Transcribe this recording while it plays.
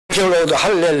you, Lord.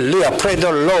 Hallelujah. Praise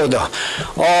the Lord.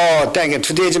 Oh, thank you.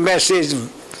 Today's message,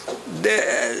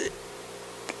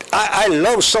 I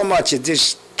love so much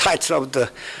this title of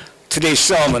today's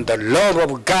sermon, The Love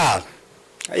of God.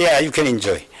 Yeah, you can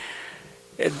enjoy.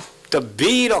 The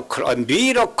miracle, a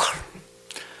miracle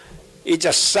is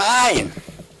a sign.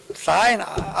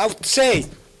 I would say,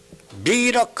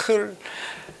 miracle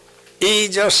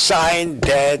is a sign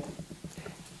that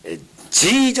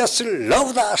Jesus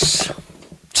loved us.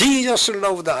 Jesus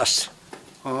loved us.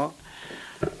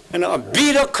 And a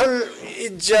miracle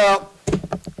is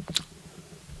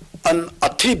an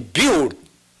attribute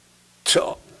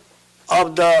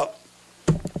of the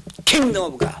kingdom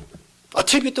of God.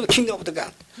 Attribute of the kingdom of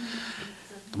God.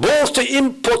 Most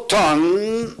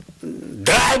important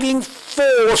driving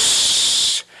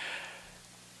force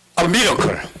of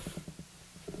miracle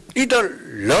is the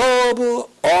love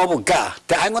of God.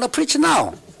 That I'm going to preach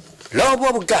now.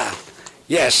 Love of God.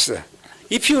 Yes.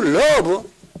 If you love,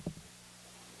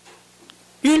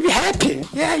 you'll be happy.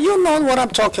 Yeah, you know what I'm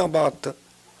talking about.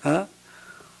 Huh?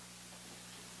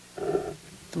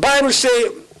 The Bible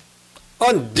says,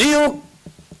 on due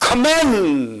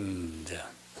command,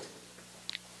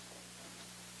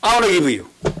 I want to give you.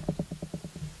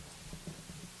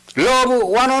 Love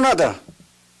one another.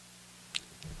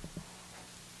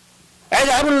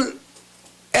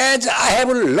 As I have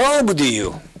loved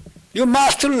you, you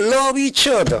must love each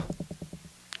other.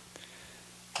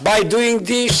 By doing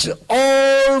this,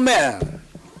 all men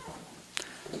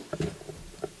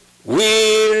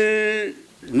will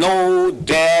know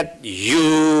that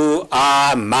you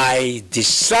are my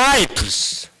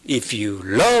disciples if you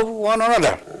love one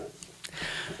another.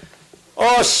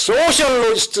 A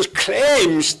sociologist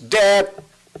claims that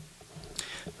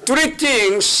three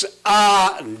things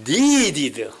are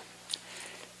needed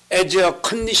as a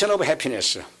condition of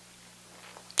happiness.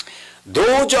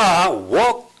 Those are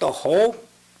work, the hope,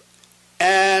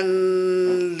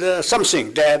 and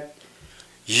something that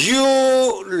you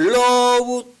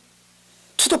love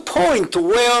to the point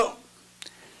where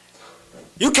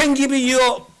you can give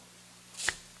your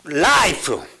life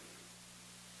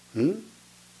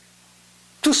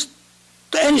to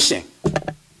anything.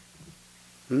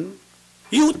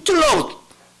 You love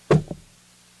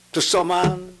to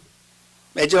someone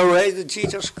as you raised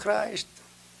Jesus Christ.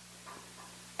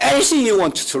 Anything you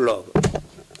want to love.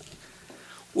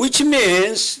 Which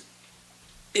means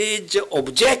it's the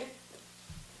object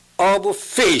of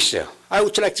faith. I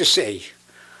would like to say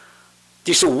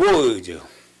this word,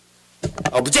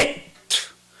 object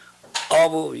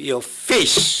of your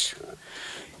faith.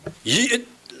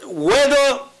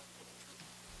 Whether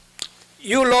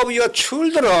you love your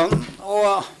children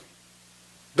or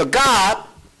the God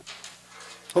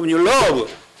whom you love,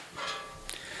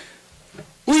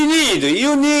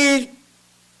 you need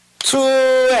to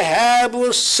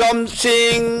have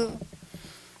something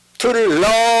to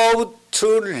love,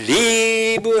 to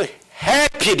live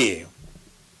happily.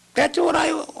 That's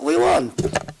what we want.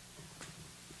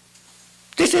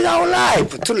 This is our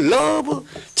life, to love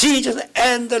Jesus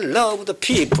and love the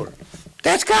people.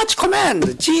 That's God's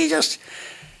command. Jesus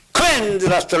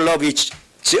commanded us to love each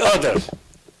other.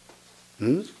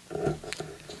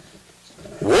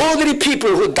 Worldly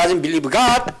people who doesn't believe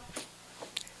God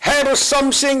have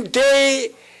something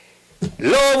they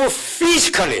love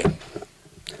physically,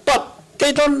 but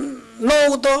they don't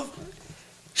know the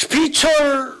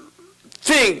spiritual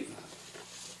thing.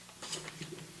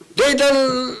 They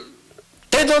don't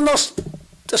know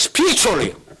the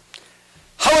spiritually.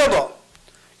 However,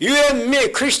 you and me,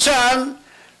 Christian,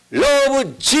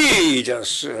 love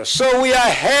Jesus, so we are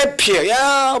happier.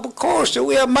 Yeah, of course,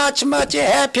 we are much, much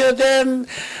happier than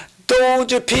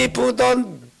those people who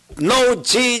don't know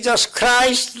Jesus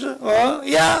Christ.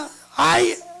 Yeah,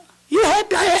 you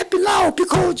happy? I happy now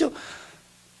because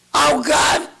our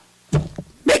God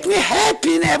make me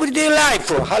happy in everyday life.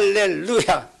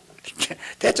 Hallelujah.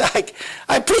 That's why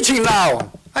I'm preaching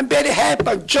now. I'm very happy,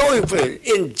 I'm joyful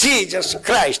in Jesus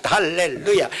Christ.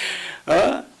 Hallelujah.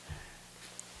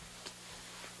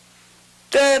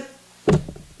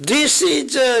 This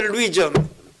is the reason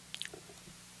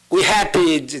we have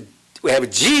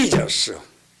Jesus,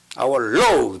 our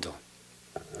Lord.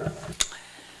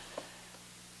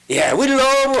 Yeah, we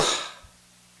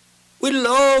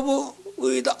love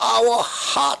with our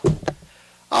heart,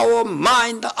 our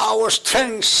mind, our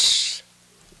strength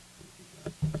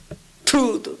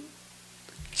to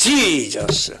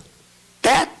Jesus.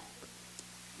 That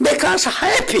makes us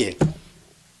happy.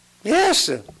 Yes.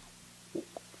 If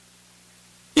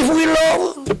we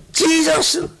love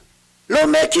Jesus, love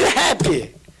make you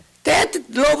happy. That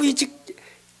love is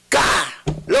God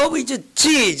Love is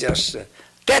Jesus.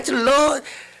 That love,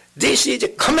 this is a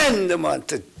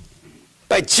commandment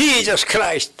by Jesus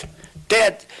Christ,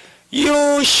 that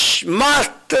you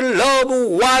must love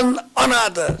one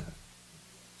another.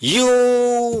 You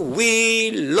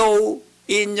will know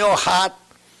in your heart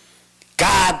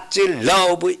God's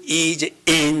love is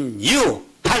in you.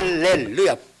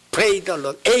 Hallelujah. Praise the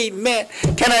Lord. Amen.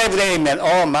 Can I have an amen?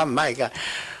 Oh, my God.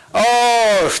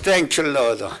 Oh, thank you,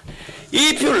 Lord.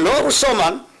 If you love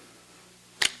someone,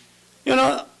 you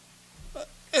know,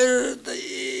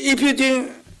 if you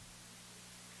think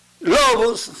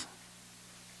love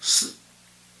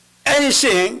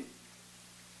anything,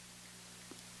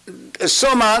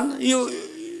 someone you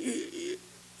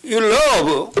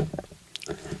love,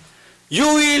 you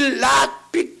will not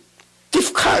be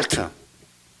difficult.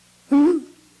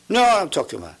 No, I'm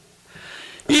talking about.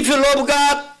 If you love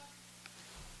God,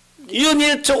 you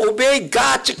need to obey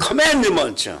God's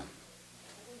commandments.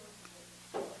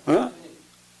 Huh?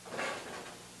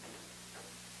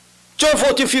 John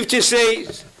 14:15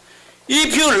 says,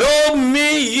 if you love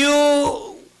me,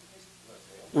 you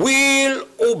will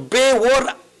obey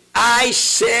what I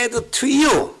said to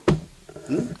you.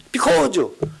 Because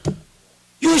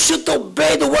you should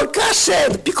obey the word God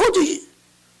said, because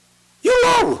you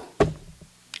love.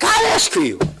 God asked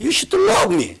you, you should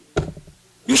love me.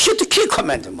 You should keep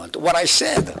commandment, what I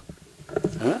said.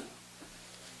 Huh?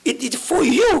 It is for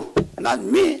you, not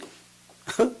me.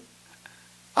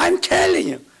 I'm telling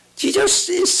you, Jesus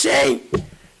is saying,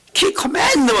 keep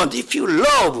commandment. If you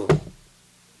love,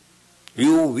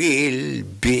 you will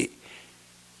be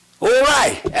all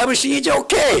right. Everything is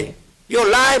okay. Your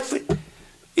life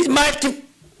is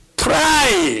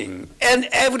multiplying, and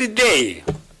every day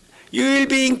you will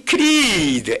be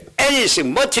increased.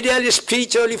 Anything, materially,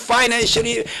 spiritually,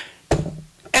 financially,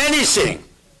 anything.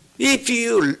 If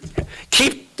you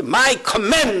keep my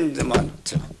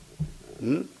commandment,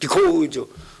 because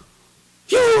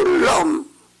you love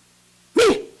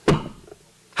me.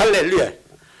 Hallelujah.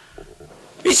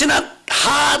 It's not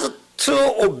hard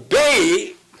to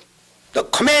obey the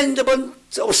commandment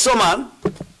of someone,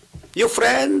 your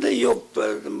friend, your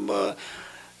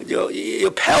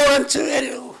parents,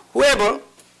 whoever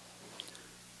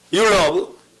you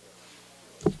love.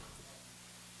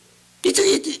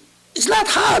 It's not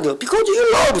hard because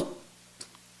you love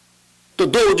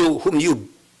those whom you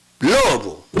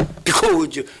love,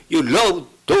 because you love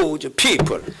those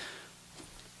people.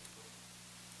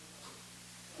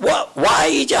 Why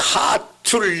is it hard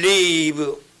to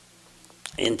live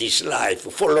in this life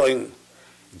following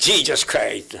Jesus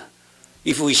Christ?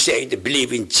 If we say to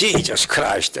believe in Jesus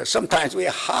Christ, sometimes we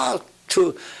are hard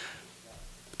to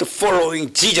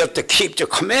following Jesus, to keep the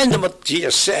commandment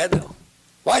Jesus said.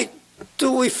 Why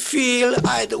do we feel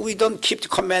we don't keep the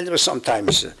commandment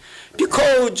sometimes?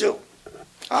 Because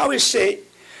I will say,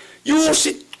 you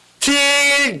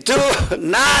still do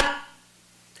not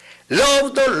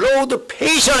love the Lord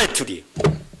patiently.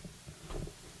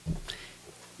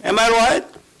 Am I right?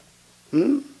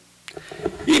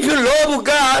 If you love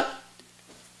God,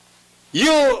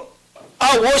 you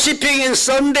are worshiping in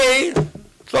Sunday,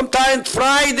 sometimes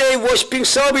Friday worshiping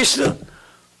service,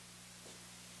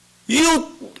 you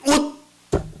would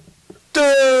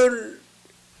to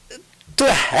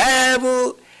have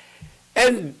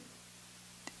and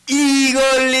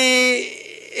eagerly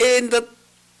in the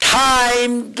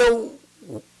time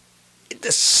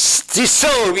this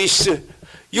service,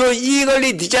 you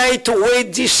eagerly desire to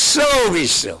wait this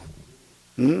service.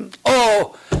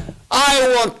 Oh,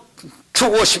 I want to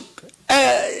worship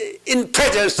in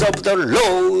presence of the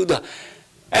Lord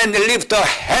and lift a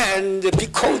hand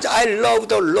because I love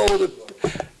the Lord.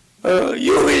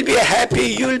 You will be happy,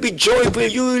 you will be joyful,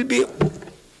 you will be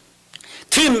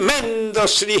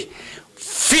tremendously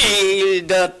feel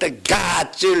that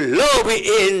God's love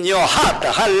in your heart.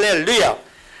 Hallelujah.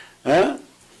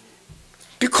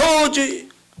 Because you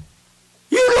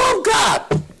love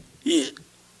God.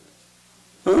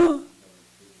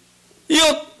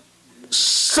 You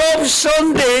serve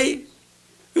Sunday,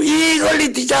 you eagerly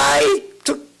desire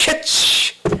to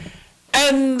catch,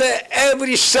 and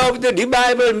every Sunday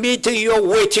revival meeting you are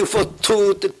waiting for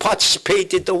to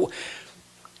participate in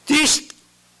this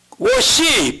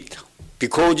worship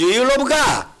because you love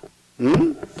God.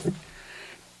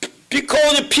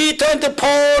 Because Peter and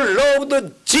Paul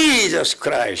loved Jesus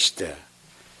Christ.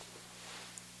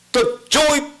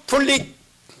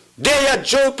 They are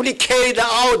joyfully carried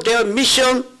out their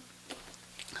mission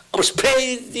of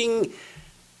spreading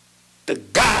the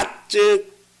God,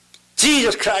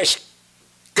 Jesus Christ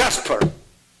gospel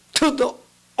to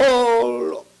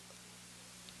all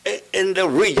in the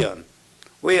region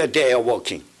where they are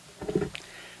working.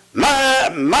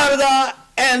 Martha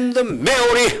and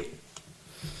Mary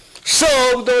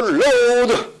served the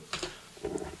Lord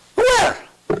well,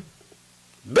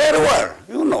 very well,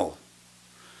 you know.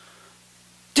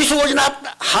 This was not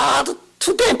hard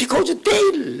to them because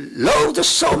they loved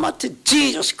so much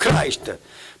Jesus Christ.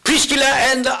 Priscilla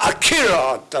and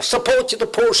Aquila supported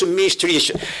Paul's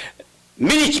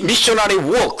missionary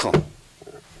work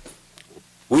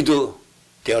with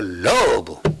their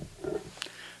love.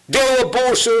 They were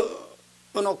both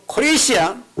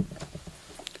Christian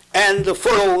and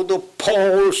followed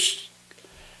Paul's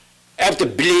after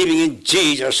believing in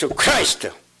Jesus Christ.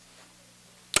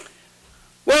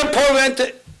 When Paul went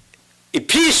to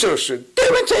Ephesus, they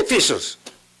went to Ephesus.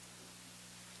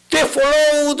 They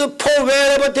followed Paul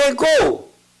wherever they go.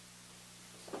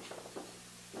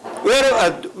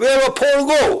 Wherever Paul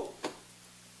go.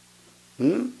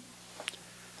 When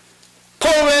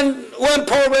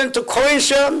Paul went to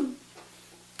Corinth,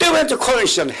 they went to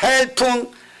Corinth,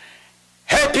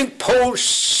 helping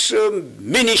Paul's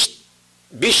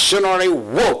missionary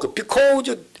work because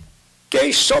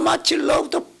they so much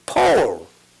loved Paul.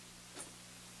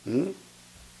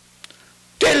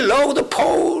 They loved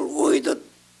Paul with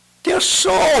their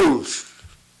souls.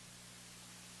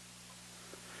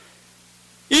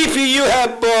 If you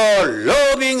have a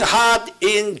loving heart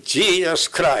in Jesus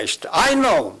Christ, I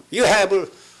know you have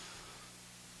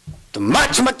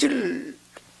much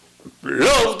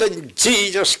love in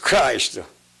Jesus Christ.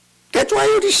 That's why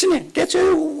you're listening. That's why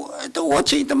you're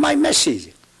watching my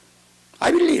message.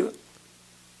 I believe.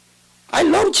 I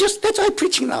love Jesus. That's why I'm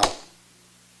preaching now.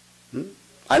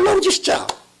 I love this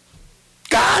job.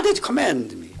 God has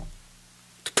commanded me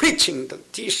to preaching the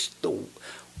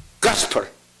gospel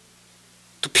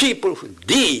to people who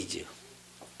need you.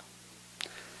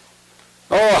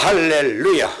 Oh,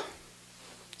 hallelujah.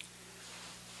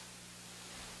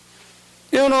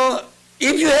 You know,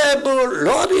 if you have a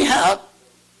loving heart,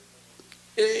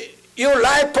 your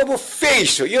life of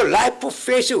faith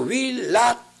will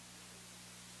not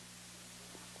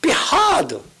be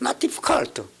hard, not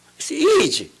difficult. It's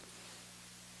easy.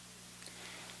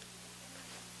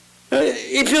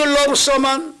 If you love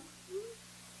someone,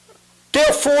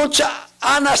 their faults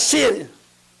are not seen.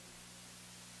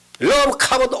 Love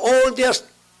covered all their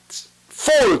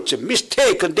faults,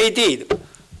 mistakes they did.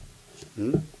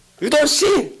 You don't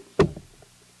see.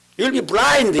 You'll be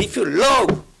blind if you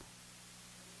love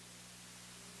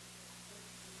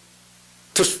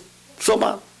to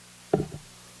someone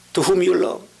to whom you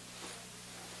love.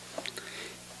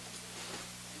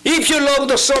 If you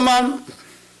love someone,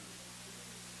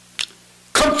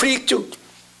 conflict go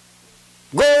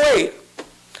away.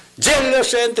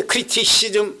 Jealousy and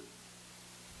criticism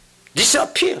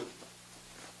disappear.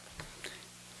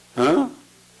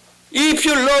 If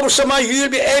you love someone, you will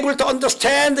be able to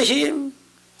understand him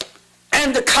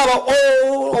and cover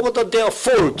all over their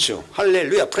faults.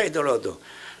 Hallelujah, praise the Lord.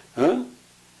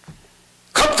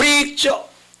 Conflict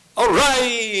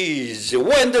arise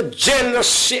when the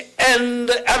jealousy and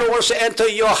arrogance enter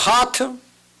your heart.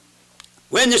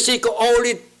 When you seek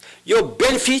only your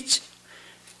benefits,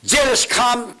 jealousy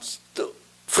comes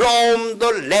from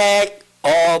the lack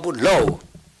of love.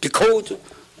 Because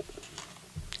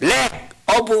lack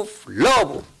of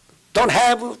love, don't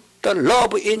have the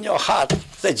love in your heart,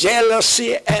 the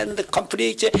jealousy and the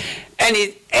conflict,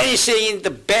 anything in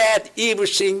the bad, evil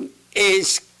thing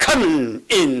is coming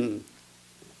in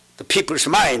the people's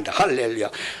mind.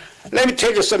 Hallelujah. Let me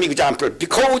tell you some example.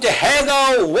 Because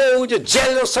Hagar was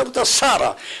jealous of the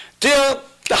Sarah, the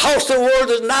household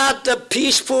was not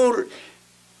peaceful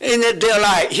in their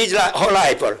life, her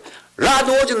life. Lot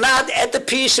was not at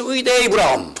peace with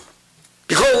Abraham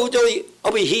because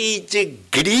of his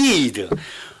greed.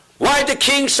 Why the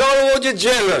king Saul was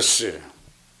jealous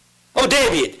of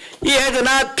David? He had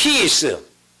not peace.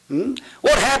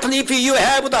 What happens if you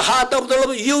have the heart of the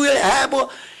Lord? You will have a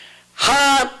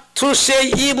heart to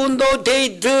say, even though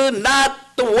they do not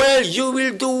well, you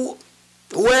will do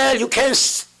well. You can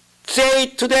say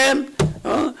to them,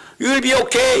 you will be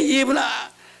okay. Even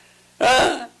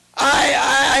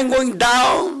I'm going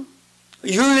down.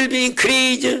 You will be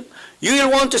increased. You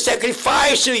will want to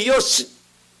sacrifice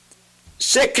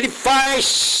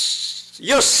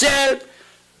yourself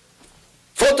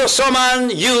for the someone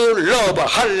you love.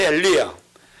 Hallelujah.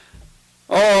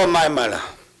 Oh, my mother.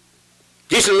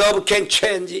 This love can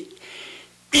change.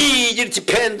 Easily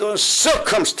depend on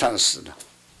circumstances.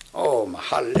 Oh,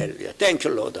 hallelujah. Thank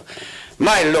you, Lord.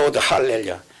 My Lord,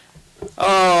 hallelujah.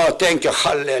 Oh, thank you,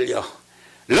 hallelujah.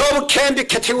 Love can be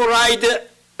categorized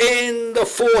in the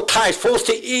 4 types. First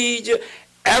is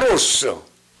eros.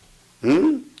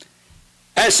 And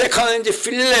second is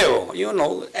phileo, you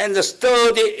know. And the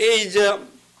third is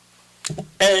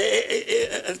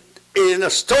in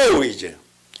storage.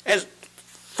 And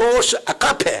fourth,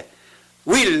 agape.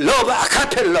 We love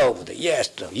agape love. Yes,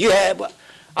 you have,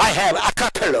 I have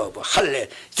agape love. Hallelujah.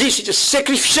 This is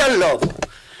sacrificial love.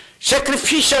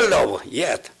 Sacrificial love,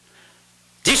 yes.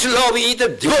 This love is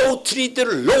devoted,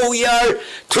 loyal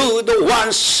to the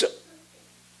one's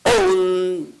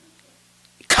own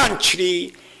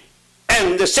country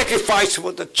and the sacrifice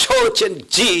for the church and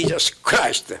Jesus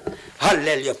Christ.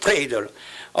 Hallelujah. Praise the Lord.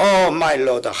 Oh, my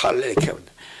Lord. Hallelujah.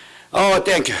 Oh,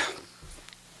 thank you.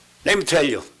 Let me tell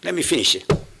you. Let me finish it.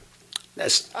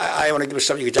 I want to give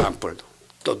some example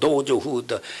to those who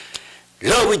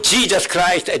love Jesus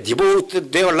Christ and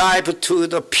devote their life to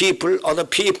the people, other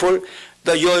people.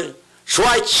 Your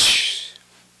Schweitz,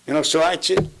 you know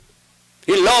Schweitz?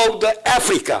 He loved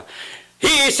Africa.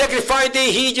 He sacrificed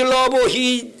his love,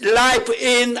 his life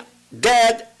in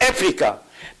that Africa.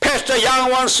 Pastor Young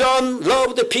Wanson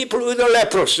loved the people with the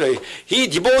leprosy. He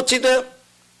devoted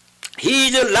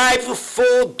his life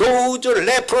for those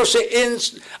leprosy in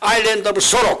island of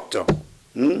Sorokto.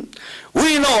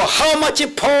 We know how much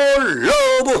Paul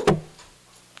loved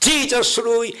Jesus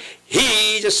through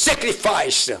his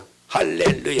sacrifice.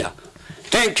 Hallelujah.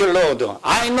 Thank you, Lord.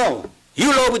 I know you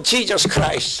love Jesus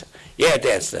Christ. Yeah,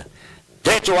 that's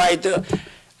why the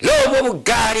love of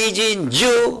God is in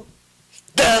you.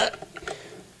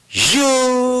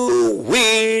 You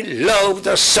will love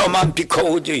the someone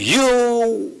because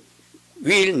you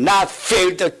will not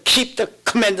fail to keep the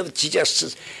command of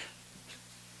Jesus.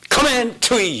 Command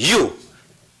to you.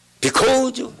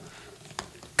 Because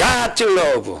God's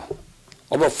love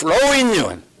overflowing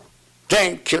you.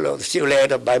 Thank you, Lord. See you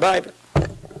later. Bye-bye.